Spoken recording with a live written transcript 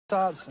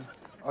Mozart's,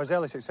 or his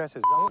early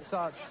successes,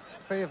 Mozart's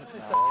favourite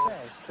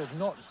success did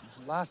not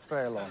last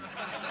very long.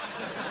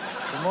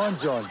 Come on,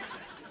 John.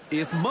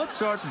 If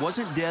Mozart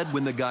wasn't dead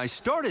when the guy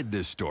started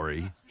this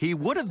story, he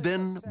would have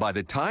been by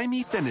the time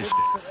he finished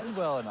it. Fit in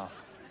well enough.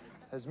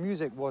 His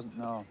music wasn't,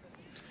 no.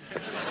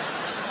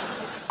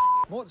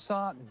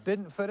 Mozart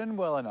didn't fit in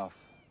well enough.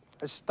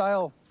 His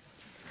style...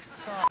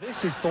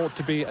 This is thought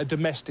to be a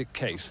domestic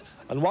case,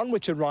 and one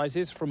which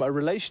arises from a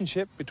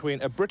relationship between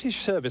a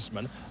British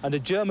serviceman and a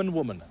German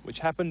woman, which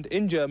happened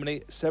in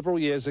Germany several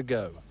years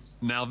ago.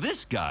 Now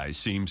this guy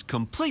seems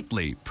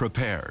completely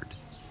prepared.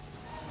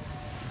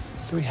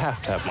 Do we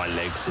have to have my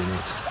legs in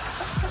it?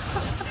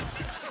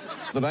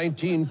 The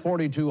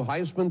 1942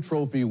 Heisman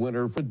Trophy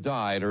winner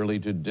died early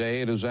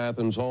today at his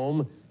Athens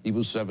home. He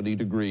was 70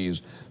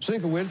 degrees.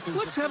 Sienkiewicz...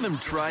 Let's have him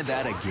try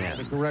that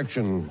again.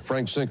 Correction,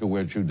 Frank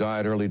Sienkiewicz, who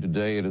died early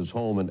today at his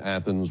home in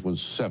Athens,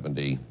 was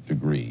 70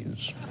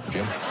 degrees.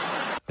 Jim?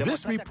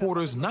 This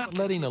reporter's not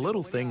letting a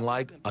little thing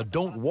like a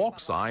don't walk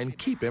sign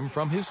keep him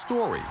from his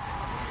story.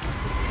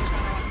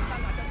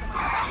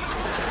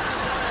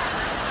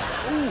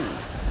 Ooh,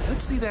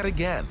 let's see that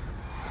again.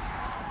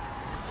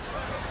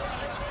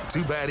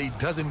 Too bad he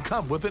doesn't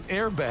come with an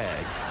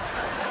airbag.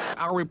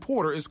 Our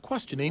reporter is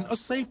questioning a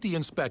safety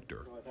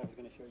inspector.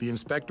 The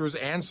inspector's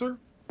answer?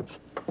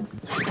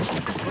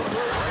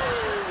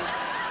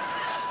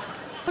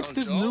 What's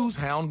this news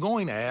hound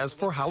going as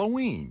for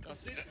Halloween?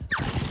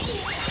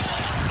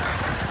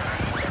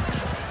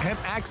 An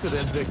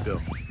accident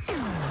victim.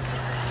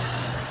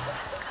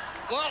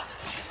 Well,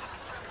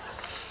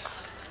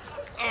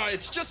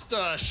 it's just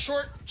a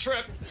short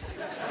trip.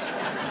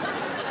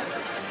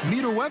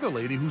 Meet a weather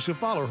lady who should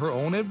follow her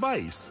own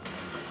advice.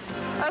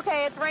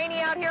 Okay, it's rainy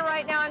out here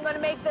right now. I'm going to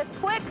make this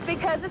quick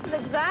because this is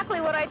exactly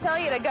what I tell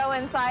you to go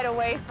inside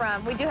away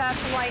from. We do have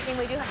some lightning.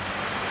 We do have...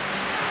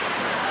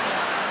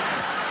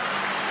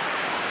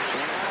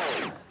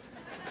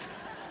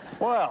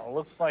 Well,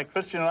 looks like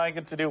Christian and I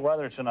get to do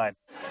weather tonight.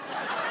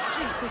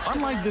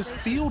 Unlike this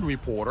field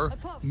reporter,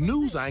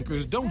 news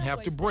anchors don't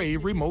have to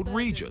brave remote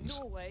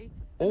regions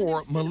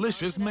or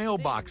malicious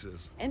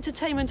mailboxes.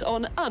 Entertainment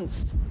on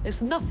Unst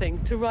is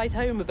nothing to write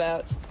home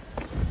about.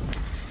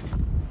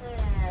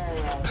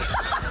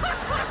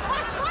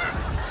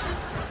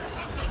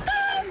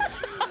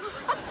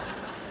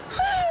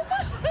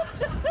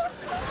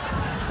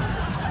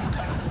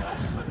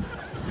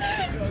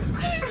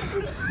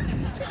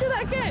 Do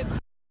that again.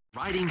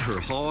 Riding her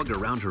hog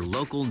around her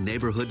local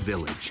neighborhood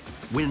village,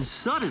 when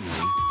suddenly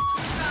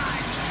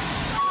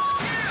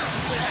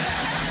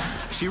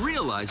she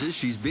realizes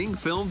she's being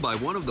filmed by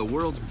one of the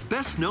world's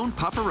best-known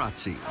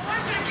paparazzi. I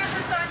want you to get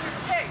this on your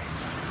tape.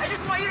 I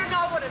just want you to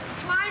know what a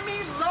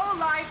slimy,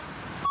 low-life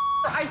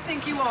I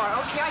think you are,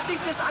 okay?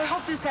 I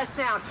hope this has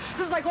sound.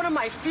 This is like one of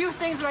my few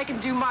things that I can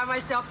do by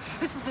myself.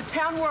 This is the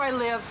town where I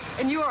live,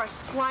 and you are a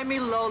slimy,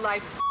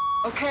 low-life,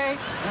 okay?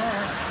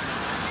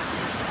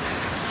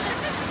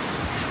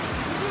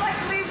 Would you like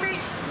to leave me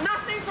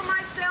nothing for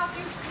myself,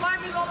 you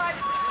slimy, low-life?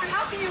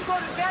 How can you go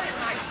to bed at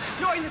night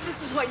knowing that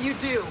this is what you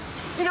do?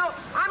 You know,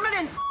 I'm not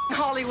in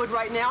Hollywood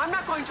right now. I'm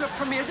not going to a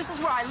premiere. This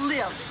is where I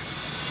live.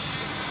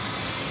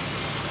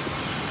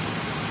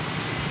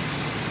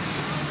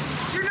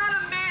 You're not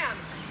a man.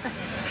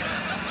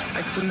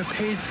 I couldn't have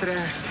paid for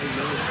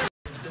that.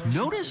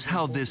 Notice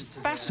how this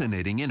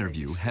fascinating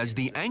interview has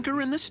the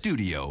anchor in the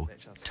studio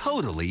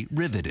totally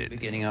riveted.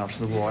 Beginning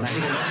after the war, and I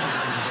think it's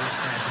very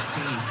sad to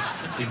see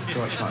big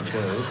Deutsche Mark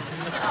go.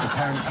 The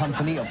parent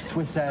company of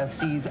Swiss Air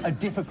sees a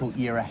difficult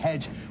year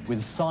ahead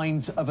with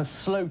signs of a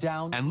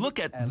slowdown. And look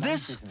at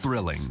this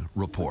thrilling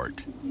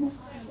report.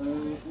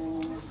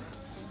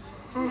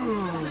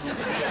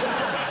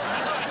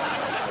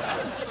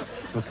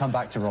 We'll come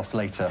back to Ross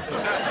later.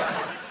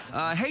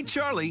 Hey,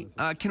 Charlie,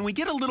 can we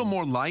get a little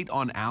more light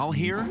on Al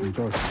here?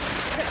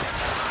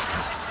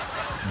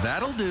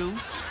 That'll do.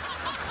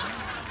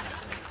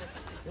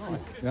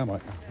 Yeah,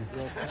 Mike.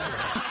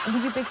 Were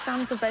you big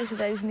fans of both of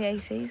those in the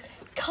 80s?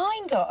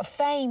 Kind of.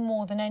 Fame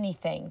more than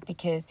anything,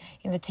 because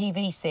in the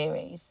TV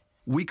series...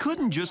 We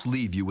couldn't just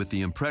leave you with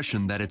the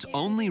impression that it's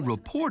only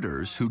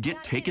reporters who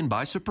get taken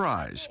by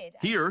surprise.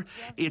 Here,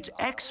 it's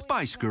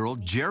ex-Spice Girl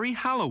Jerry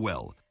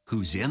Halliwell,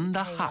 who's in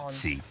the hot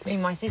seat. Me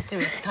and my sister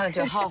would kind of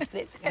do a half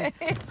blitz. Like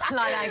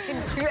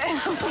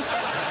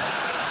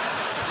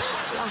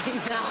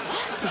that.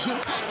 You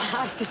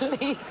have to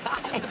leave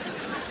that.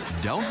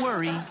 Don't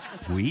worry,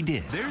 we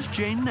did. There's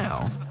Jane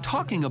now,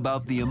 talking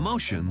about the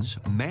emotions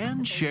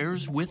man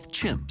shares with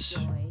chimps.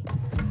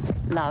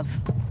 Love,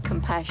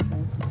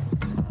 compassion,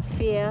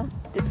 fear,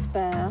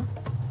 despair,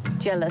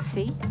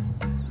 jealousy,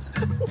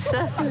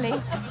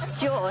 certainly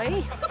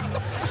joy,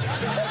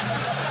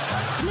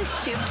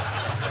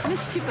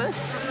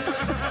 mischievous.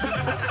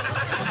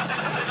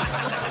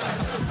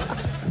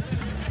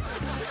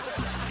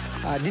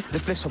 This is the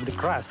place of the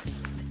grass.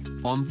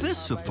 On this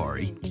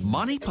safari,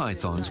 Monty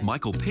Python's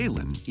Michael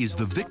Palin is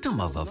the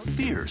victim of a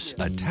fierce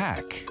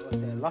attack.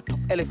 There's a lot of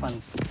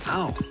elephants.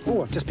 Ow!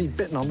 Oh, I've just been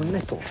bitten on the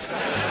nipple.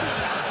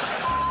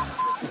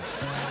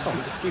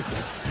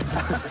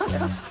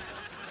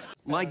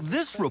 Like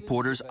this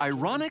reporter's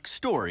ironic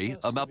story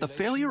about the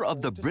failure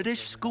of the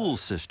British school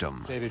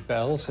system. David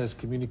Bell says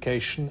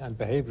communication and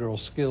behavioural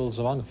skills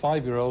among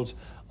 5-year-olds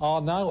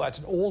are now at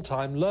an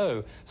all-time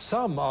low.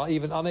 Some are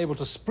even unable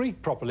to speak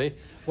properly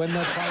when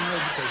their primary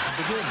education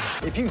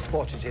begins. If you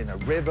spot it in a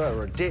river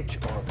or a ditch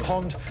or a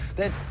pond,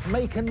 then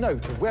make a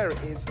note of where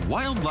it is.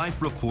 Wildlife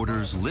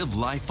reporters live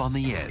life on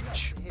the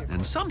edge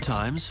and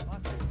sometimes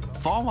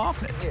fall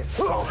off it.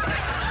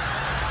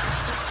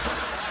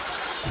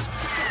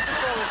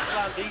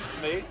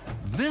 Eats me.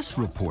 This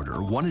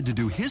reporter wanted to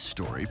do his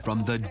story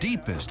from the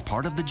deepest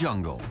part of the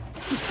jungle.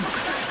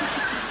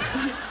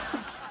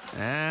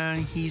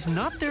 He's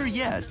not there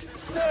yet.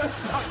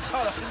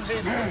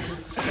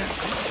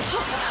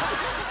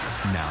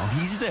 Now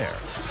he's there.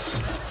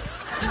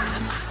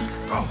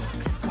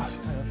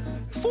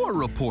 For a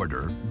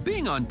reporter,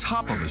 being on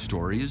top of a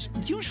story is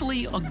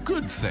usually a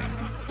good thing.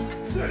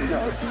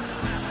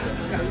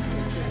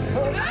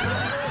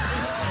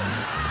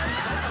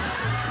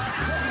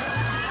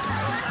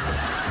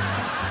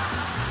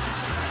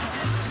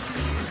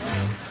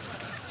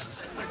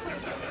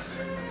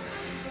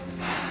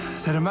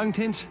 There are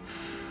mountains,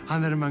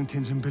 and there are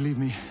mountains, and believe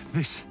me,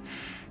 this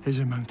is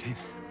a mountain.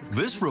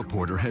 This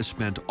reporter has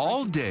spent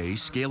all day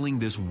scaling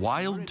this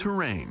wild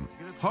terrain.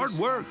 Hard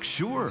work,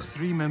 sure.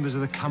 3 members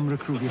of the camera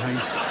crew behind.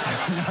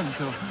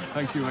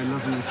 Thank you, I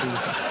love you too.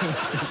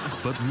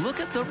 But look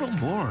at the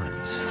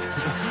rewards.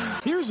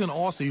 Here's an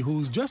Aussie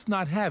who's just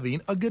not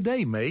having a good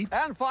day, mate.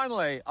 And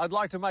finally, I'd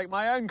like to make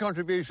my own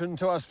contribution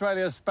to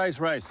Australia's space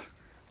race.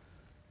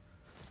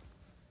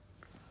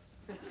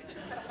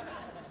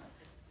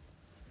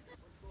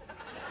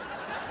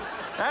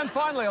 And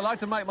finally, I'd like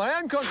to make my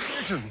own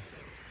contribution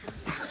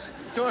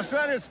to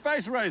Australia's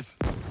space race.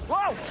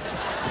 Whoa!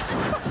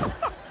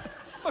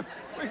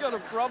 We got a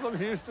problem,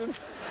 Houston.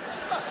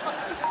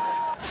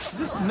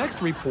 This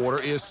next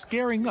reporter is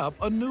scaring up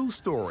a news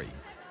story.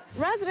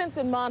 Residents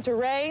in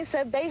Monterey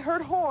said they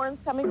heard horns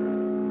coming.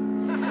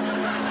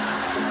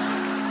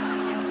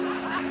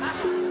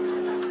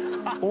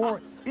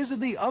 Or is it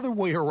the other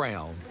way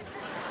around?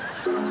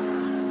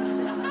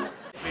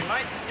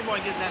 Mate, you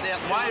mind getting that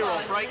out the way or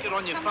I'll break it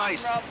on your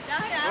face.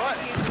 Right.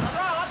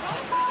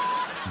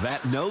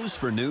 That nose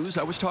for news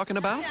I was talking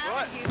about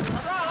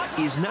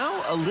is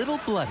now a little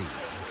bloody.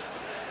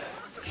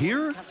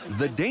 Here,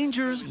 the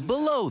dangers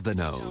below the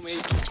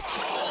nose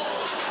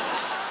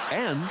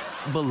and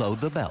below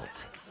the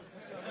belt.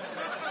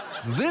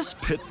 This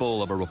pit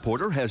bull of a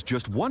reporter has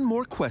just one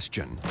more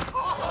question.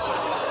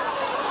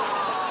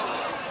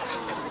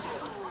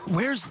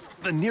 Where's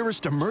the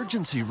nearest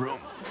emergency room?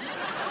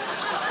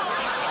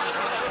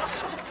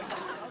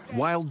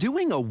 While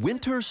doing a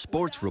winter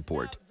sports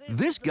report,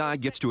 this guy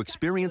gets to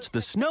experience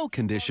the snow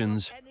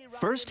conditions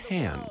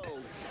firsthand.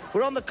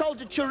 We're on the Col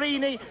de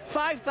Turini,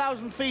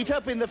 5,000 feet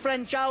up in the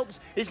French Alps.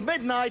 It's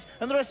midnight,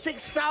 and there are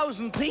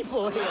 6,000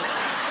 people here.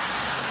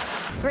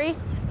 3,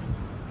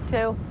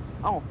 2,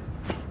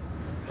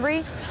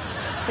 3,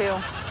 2,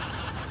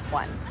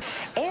 1.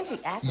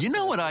 You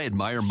know what I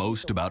admire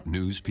most about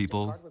news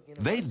people?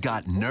 They've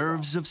got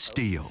nerves of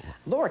steel.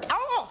 Lord.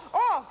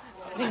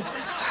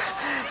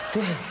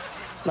 Dude,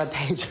 my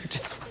pager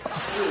just went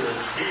off.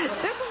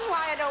 This is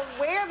why I don't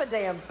wear the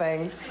damn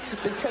things,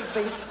 because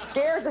they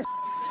scare the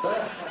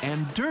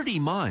and dirty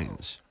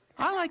minds.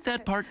 I like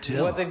that part too.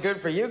 It wasn't good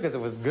for you because it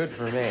was good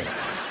for me.